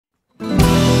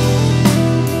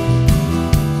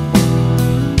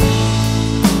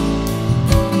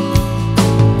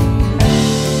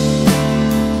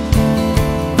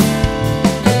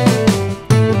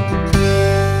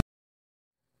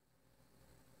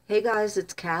Hey guys,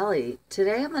 it's Callie.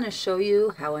 Today I'm going to show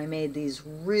you how I made these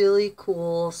really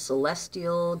cool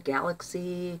celestial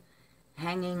galaxy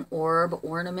hanging orb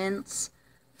ornaments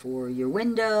for your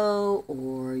window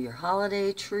or your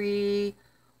holiday tree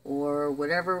or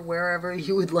wherever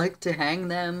you would like to hang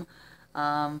them.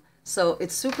 So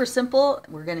it's super simple.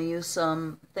 We're going to use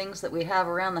some things that we have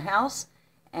around the house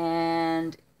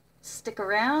and stick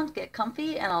around, get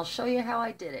comfy, and I'll show you how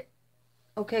I did it.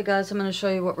 Okay guys, I'm going to show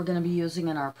you what we're going to be using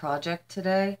in our project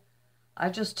today. I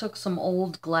just took some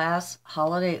old glass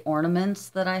holiday ornaments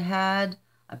that I had.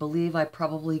 I believe I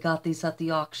probably got these at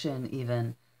the auction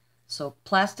even. So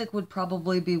plastic would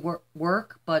probably be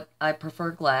work, but I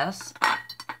prefer glass.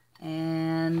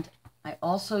 And I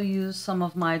also used some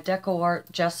of my Deco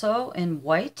Art gesso in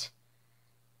white.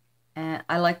 And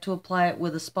I like to apply it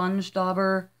with a sponge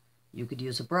dauber. You could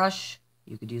use a brush,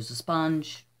 you could use a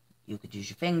sponge, you could use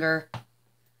your finger.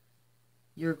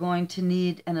 You're going to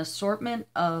need an assortment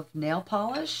of nail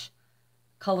polish,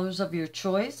 colors of your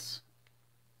choice.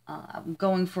 I'm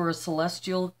going for a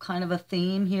celestial kind of a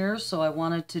theme here, so I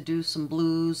wanted to do some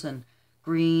blues and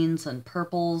greens and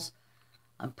purples.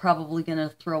 I'm probably going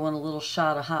to throw in a little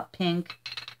shot of hot pink.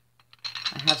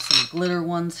 I have some glitter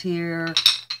ones here.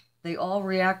 They all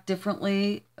react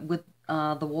differently with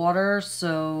the water,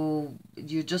 so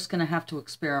you're just going to have to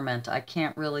experiment. I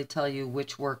can't really tell you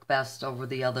which work best over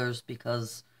the others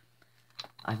because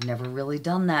I've never really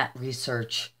done that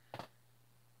research.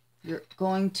 You're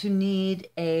going to need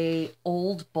a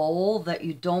old bowl that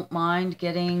you don't mind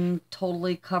getting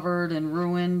totally covered and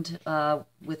ruined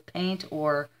with paint,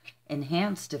 or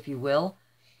enhanced, if you will.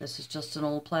 This is just an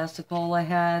old plastic bowl I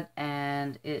had,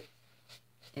 and it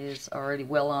is already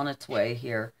well on its way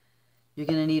here. You're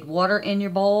going to need water in your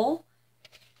bowl.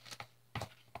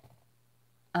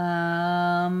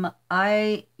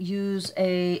 I use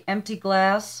a empty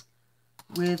glass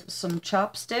with some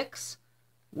chopsticks.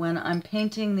 When I'm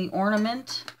painting the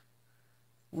ornament,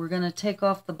 we're going to take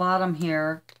off the bottom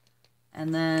here,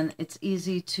 and then it's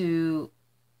easy to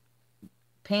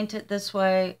paint it this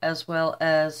way as well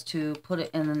as to put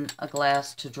it in a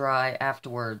glass to dry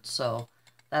afterwards. So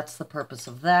that's the purpose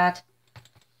of that.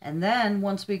 And then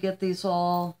once we get these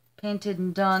all painted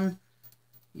and done,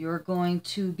 you're going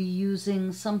to be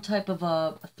using some type of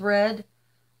a thread.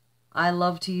 I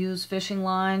love to use fishing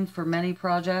line for many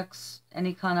projects.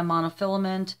 Any kind of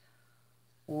monofilament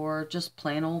or just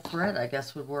plain old thread, I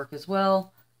guess, would work as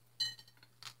well.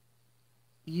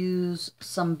 Use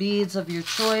some beads of your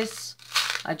choice.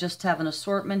 I just have an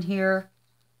assortment here.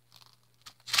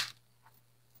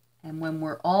 And when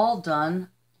we're all done,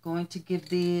 going to give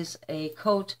these a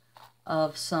coat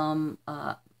of some,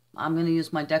 I'm going to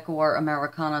use my Deco Art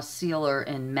Americana sealer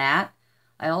in matte.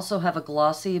 I also have a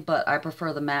glossy, but I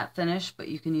prefer the matte finish, but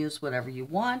you can use whatever you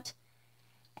want.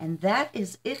 And that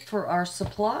is it for our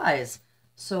supplies.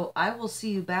 So I will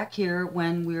see you back here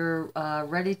when we're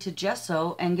ready to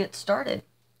gesso and get started.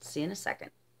 See you in a second.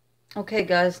 Okay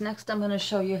guys, next I'm going to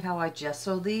show you how I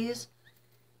gesso these.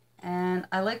 And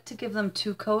I like to give them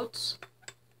 2 coats.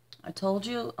 I told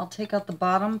you I'll take out the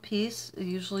bottom piece. It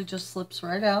usually just slips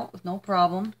right out with no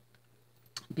problem.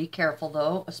 Be careful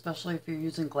though, especially if you're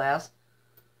using glass,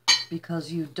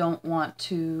 because you don't want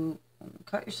to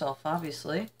cut yourself,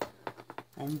 obviously.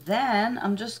 And then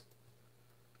I'm just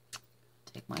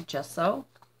take my gesso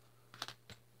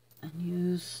and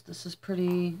use, this is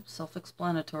pretty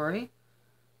self-explanatory.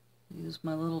 Use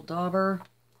my little dauber,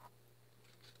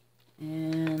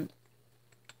 and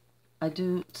I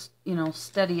do, you know,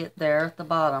 steady it there at the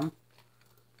bottom,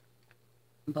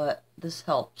 but this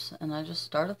helps. And I just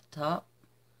start at the top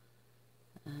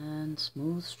and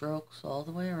smooth strokes all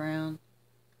the way around.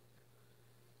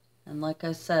 And like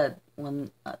I said,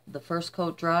 when the first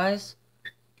coat dries,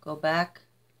 go back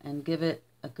and give it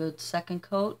a good second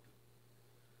coat.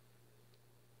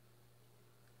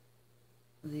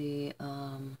 The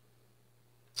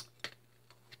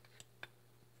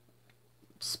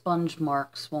sponge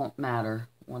marks won't matter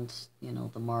once, you know,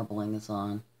 the marbling is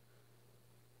on.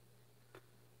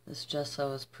 This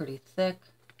gesso is pretty thick,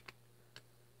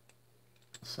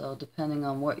 so depending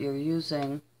on what you're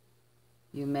using,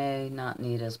 you may not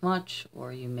need as much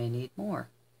or you may need more.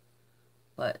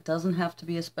 But it doesn't have to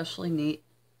be especially neat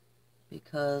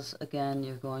because, again,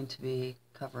 you're going to be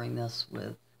covering this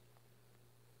with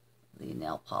the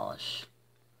nail polish.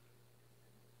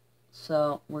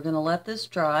 So we're going to let this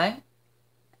dry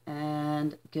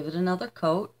and give it another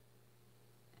coat,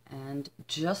 and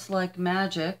just like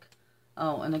magic,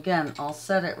 oh, and again, I'll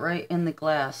set it right in the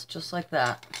glass just like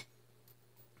that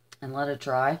and let it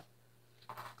dry,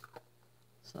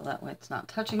 so that way it's not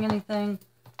touching anything.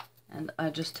 And I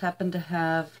just happen to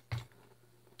have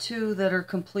two that are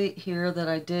complete here that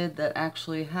I did that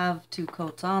actually have 2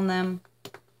 coats on them.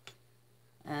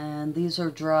 And these are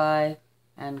dry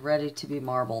and ready to be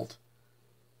marbled.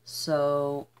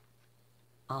 So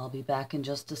I'll be back in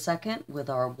just a second with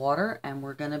our water and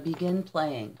we're going to begin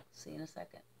playing. See you in a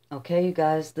second. Okay, you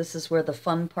guys, this is where the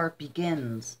fun part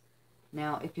begins.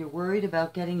 Now, if you're worried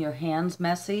about getting your hands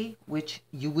messy, which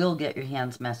you will get your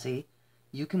hands messy,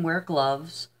 you can wear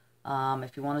gloves.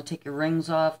 If you want to take your rings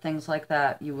off, things like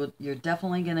that, you're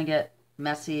definitely going to get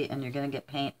messy and you're going to get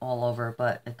paint all over,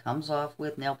 but it comes off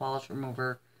with nail polish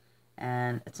remover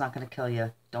and it's not going to kill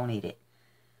you. Don't eat it.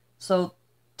 So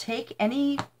take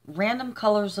any random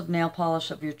colors of nail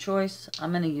polish of your choice.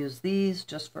 I'm going to use these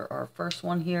just for our first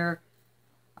one here.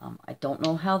 I don't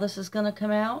know how this is going to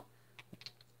come out,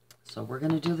 so we're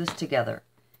going to do this together.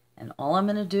 And all I'm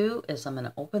going to do is I'm going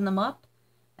to open them up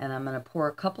and I'm going to pour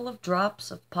a couple of drops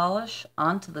of polish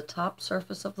onto the top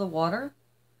surface of the water.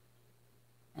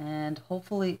 And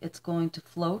hopefully it's going to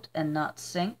float and not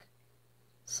sink.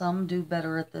 Some do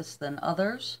better at this than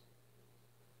others.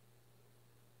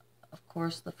 Of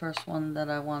course, the first one that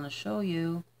I want to show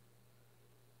you,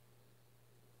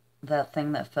 that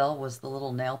thing that fell was the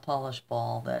little nail polish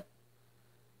ball that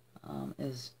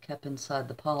is kept inside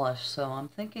the polish. So I'm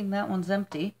thinking that one's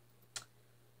empty.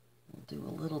 We'll do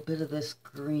a little bit of this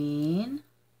green,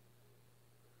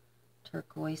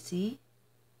 turquoisey.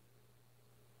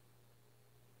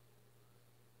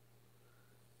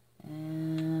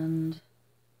 And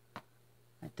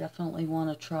I definitely want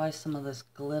to try some of this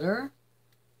glitter.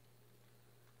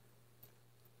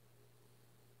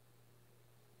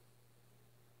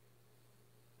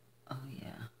 Oh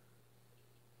yeah.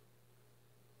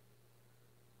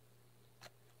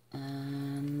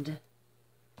 And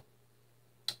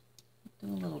do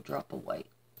a little drop of white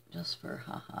just for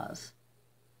ha-has.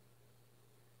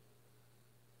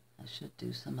 I should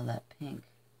do some of that pink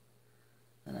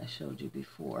that I showed you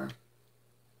before.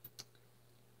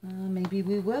 Maybe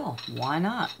we will. Why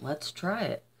not? Let's try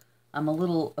it. I'm a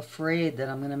little afraid that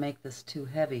I'm going to make this too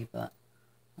heavy, but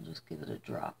I'll just give it a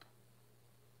drop.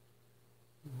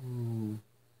 Ooh,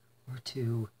 or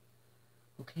 2.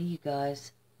 Okay, you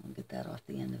guys, I'll get that off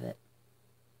the end of it.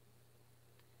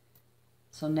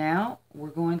 So now we're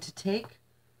going to take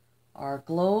our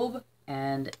globe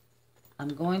and I'm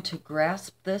going to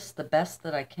grasp this the best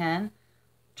that I can,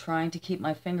 trying to keep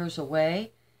my fingers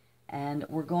away. And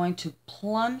we're going to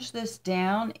plunge this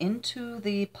down into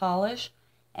the polish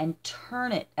and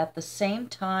turn it at the same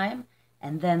time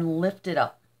and then lift it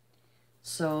up.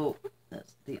 So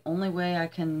that's the only way I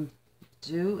can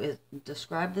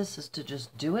describe this is to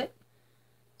just do it.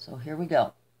 So here we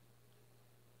go.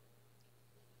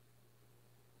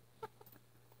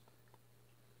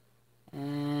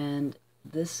 And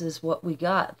this is what we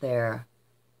got there.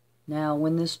 Now,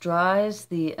 when this dries,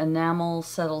 the enamel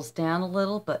settles down a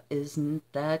little, but isn't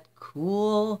that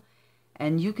cool?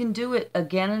 And you can do it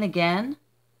again and again.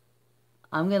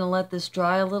 I'm going to let this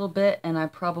dry a little bit, and I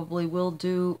probably will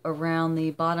do around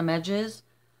the bottom edges.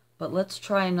 But let's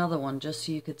try another one just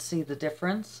so you could see the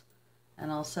difference.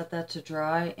 And I'll set that to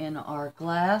dry in our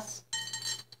glass.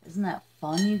 Isn't that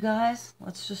fun, you guys?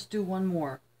 Let's just do one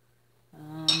more.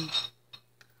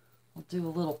 I'll do a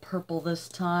little purple this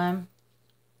time.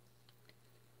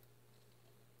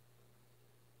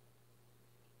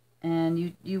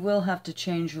 And you will have to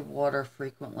change your water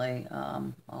frequently.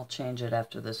 I'll change it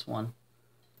after this one.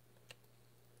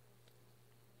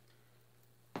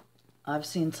 I've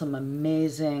seen some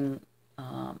amazing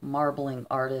marbling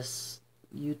artists'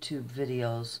 YouTube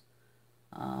videos.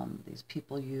 These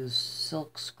people use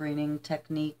silk screening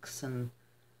techniques, and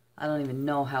I don't even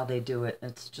know how they do it.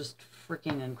 It's just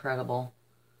freaking incredible.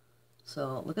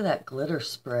 So look at that glitter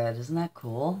spread. Isn't that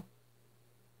cool?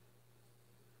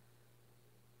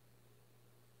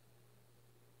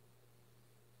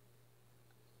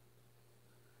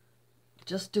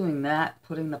 Just doing that,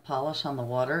 putting the polish on the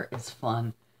water, is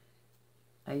fun.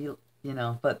 You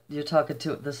know, but you're talking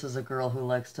to, this is a girl who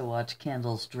likes to watch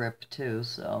candles drip too,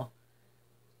 so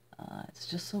it's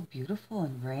just so beautiful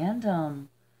and random.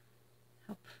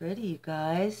 How pretty, you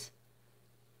guys.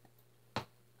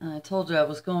 I told you I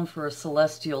was going for a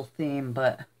celestial theme,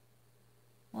 but,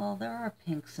 well, there are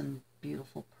pinks and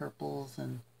beautiful purples,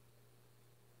 and,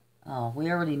 oh, we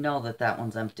already know that that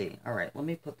one's empty. All right, let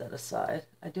me put that aside.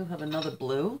 I do have another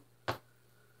blue.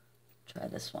 Try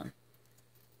this one.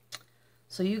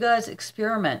 So you guys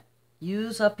experiment.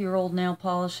 Use up your old nail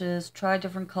polishes. Try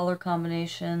different color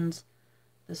combinations.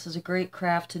 This is a great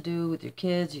craft to do with your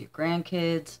kids, your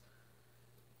grandkids.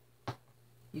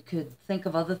 You could think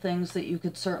of other things that you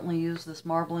could certainly use this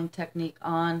marbling technique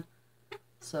on.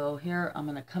 So here I'm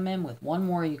going to come in with one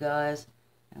more, you guys,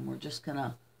 and we're just going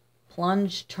to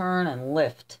plunge, turn, and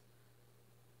lift.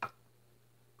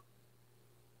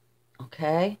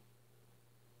 Okay?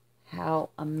 How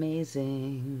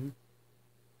amazing.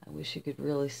 I wish you could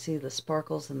really see the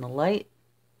sparkles in the light.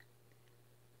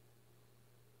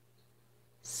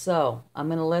 So I'm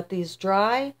going to let these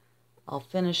dry. I'll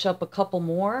finish up a couple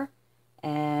more,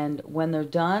 and when they're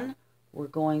done, we're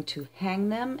going to hang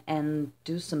them and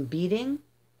do some beading,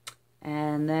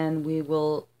 and then we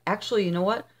will, actually, you know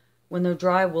what? When they're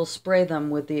dry, we'll spray them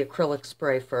with the acrylic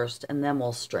spray first, and then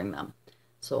we'll string them.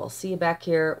 So I'll see you back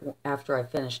here after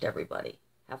I've finished everybody.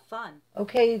 Have fun.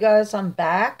 Okay, you guys, I'm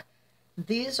back.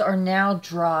 These are now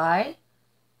dry,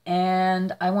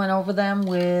 and I went over them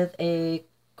with a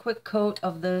quick coat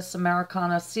of this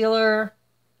Americana sealer.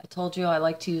 I told you I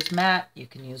like to use matte. You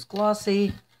can use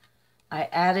glossy. I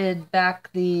added back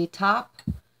the top,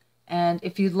 and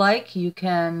if you'd like, you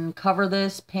can cover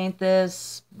this, paint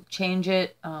this, change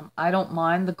it. I don't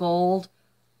mind the gold.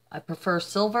 I prefer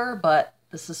silver, but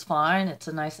this is fine. It's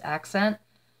a nice accent.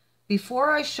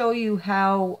 Before I show you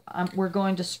how we're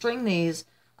going to string these,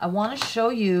 I want to show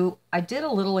you, I did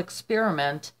a little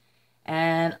experiment,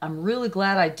 and I'm really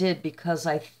glad I did because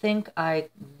I think I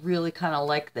really kind of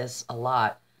like this a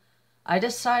lot. I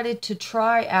decided to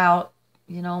try out,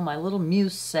 you know, my little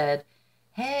muse said,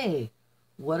 hey,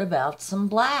 what about some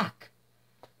black?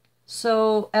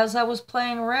 So as I was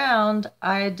playing around,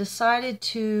 I decided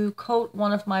to coat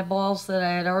one of my balls that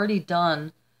I had already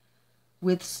done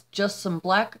with just some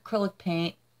black acrylic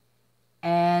paint,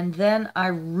 and then I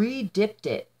re-dipped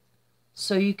it.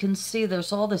 So you can see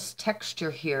there's all this texture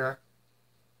here.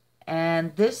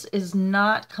 And this is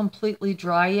not completely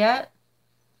dry yet,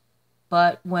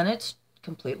 but when it's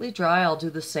completely dry, I'll do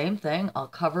the same thing. I'll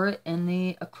cover it in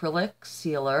the acrylic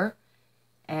sealer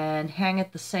and hang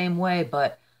it the same way,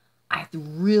 but I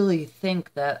really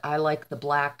think that I like the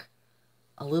black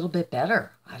a little bit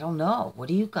better. I don't know. What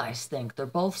do you guys think? They're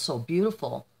both so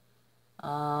beautiful.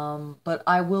 But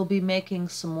I will be making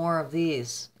some more of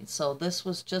these. So this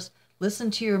was just,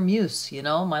 listen to your muse, you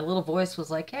know? My little voice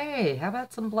was like, hey, how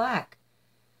about some black?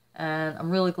 And I'm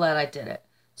really glad I did it.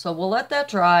 So we'll let that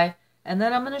dry, and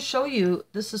then I'm going to show you.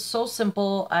 This is so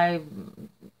simple. I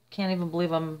can't even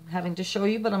believe I'm having to show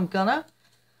you, but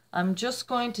I'm just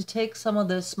going to take some of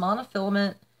this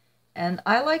monofilament, and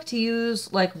I like to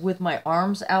use like with my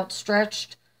arms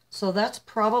outstretched. So that's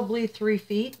probably 3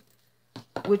 feet,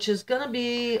 which is going to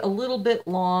be a little bit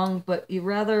long, but you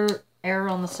rather err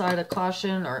on the side of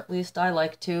caution, or at least I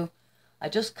like to. I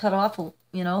just cut off,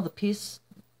 you know, the piece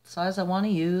size I want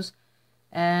to use.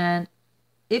 And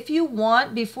if you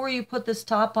want, before you put this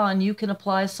top on, you can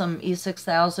apply some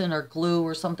E6000 or glue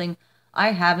or something.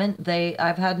 I haven't.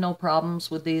 I've had no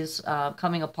problems with these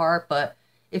coming apart, but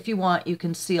if you want, you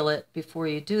can seal it before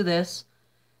you do this.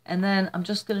 And then I'm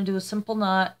just going to do a simple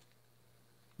knot.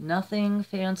 Nothing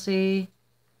fancy.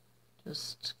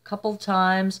 Just a couple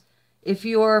times. If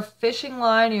your fishing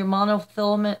line, your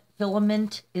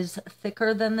monofilament is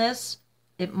thicker than this,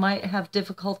 it might have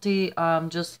difficulty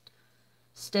just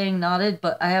staying knotted,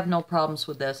 but I have no problems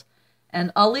with this.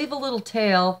 And I'll leave a little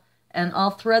tail, and I'll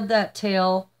thread that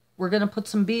tail. We're going to put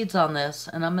some beads on this,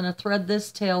 and I'm going to thread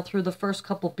this tail through the first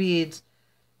couple beads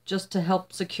just to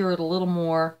help secure it a little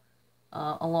more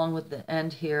along with the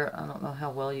end here. I don't know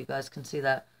how well you guys can see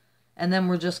that. And then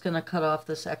we're just going to cut off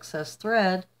this excess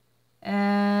thread,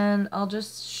 and I'll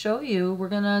just show you. We're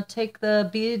going to take the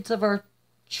beads of our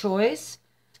choice.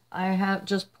 I have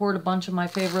just poured a bunch of my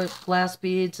favorite glass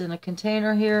beads in a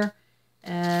container here,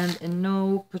 and in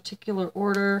no particular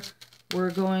order,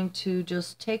 we're going to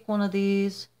just take one of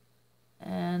these,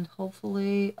 and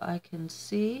hopefully I can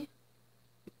see,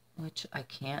 which I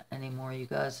can't anymore, you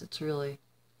guys. It's really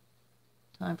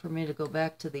time for me to go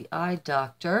back to the eye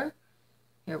doctor.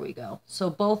 Here we go. So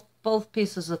both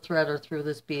pieces of thread are through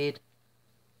this bead,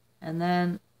 and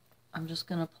then I'm just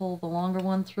going to pull the longer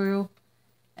one through,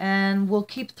 and we'll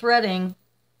keep threading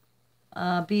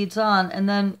beads on, and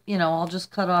then, you know, I'll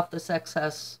just cut off this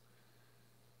excess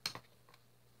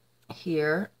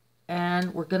here,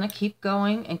 and we're going to keep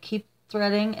going and keep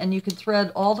threading, and you can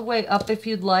thread all the way up if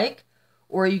you'd like,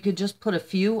 or you could just put a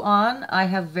few on. I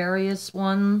have various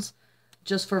ones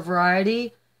just for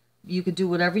variety. You could do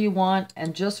whatever you want,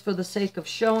 and just for the sake of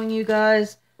showing you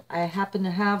guys, I happen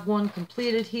to have one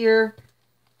completed here.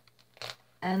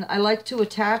 And I like to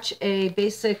attach a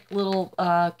basic little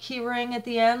key ring at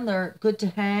the end. They're good to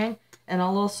hang. And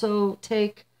I'll also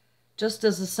take, just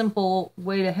as a simple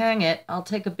way to hang it, I'll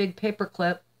take a big paper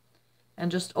clip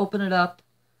and just open it up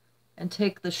and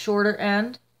take the shorter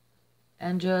end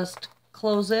and just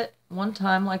close it one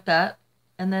time like that.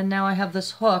 And then now I have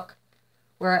this hook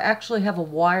where I actually have a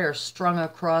wire strung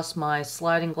across my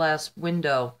sliding glass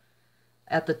window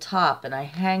at the top, and I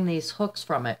hang these hooks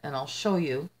from it, and I'll show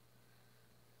you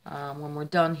when we're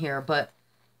done here. But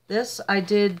this I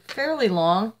did fairly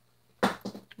long.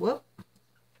 Whoop.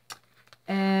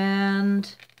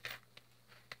 And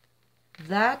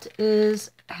that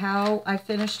is how I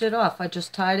finished it off. I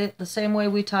just tied it the same way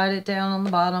we tied it down on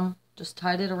the bottom. Just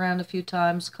tied it around a few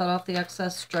times, cut off the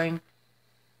excess string.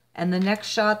 And the next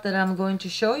shot that I'm going to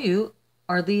show you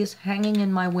are these hanging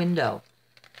in my window.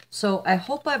 So I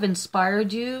hope I've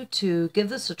inspired you to give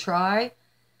this a try.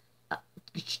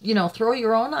 You know, throw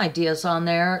your own ideas on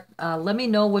there. Let me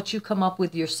know what you come up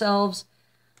with yourselves.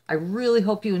 I really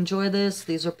hope you enjoy this.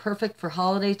 These are perfect for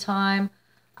holiday time.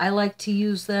 I like to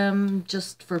use them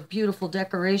just for beautiful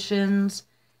decorations.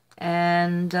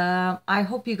 And I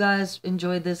hope you guys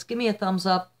enjoyed this. Give me a thumbs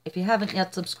up. If you haven't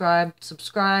yet subscribed,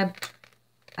 subscribe.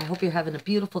 I hope you're having a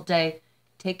beautiful day.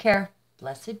 Take care.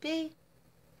 Blessed be.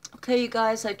 Okay, you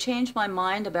guys, I changed my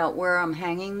mind about where I'm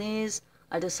hanging these.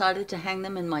 I decided to hang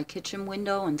them in my kitchen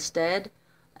window instead,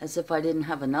 as if I didn't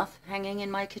have enough hanging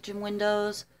in my kitchen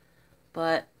windows.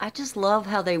 But I just love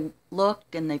how they look,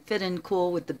 and they fit in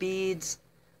cool with the beads.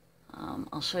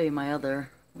 I'll show you my other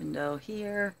window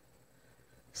here.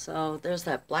 So there's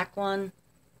that black one.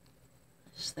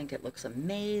 I just think it looks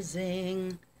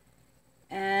amazing.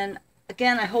 And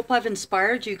again, I hope I've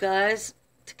inspired you guys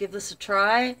to give this a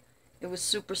try. It was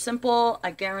super simple.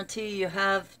 I guarantee you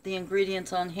have the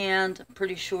ingredients on hand, I'm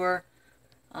pretty sure.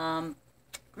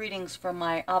 Greetings from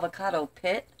my avocado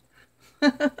pit.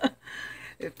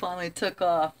 It finally took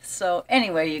off. So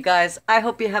anyway, you guys, I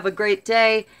hope you have a great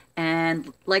day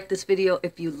and like this video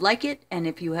if you like it. And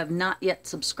if you have not yet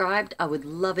subscribed, I would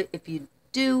love it if you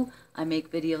do. I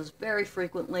make videos very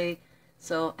frequently.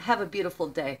 So have a beautiful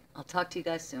day. I'll talk to you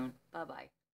guys soon.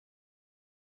 Bye-bye.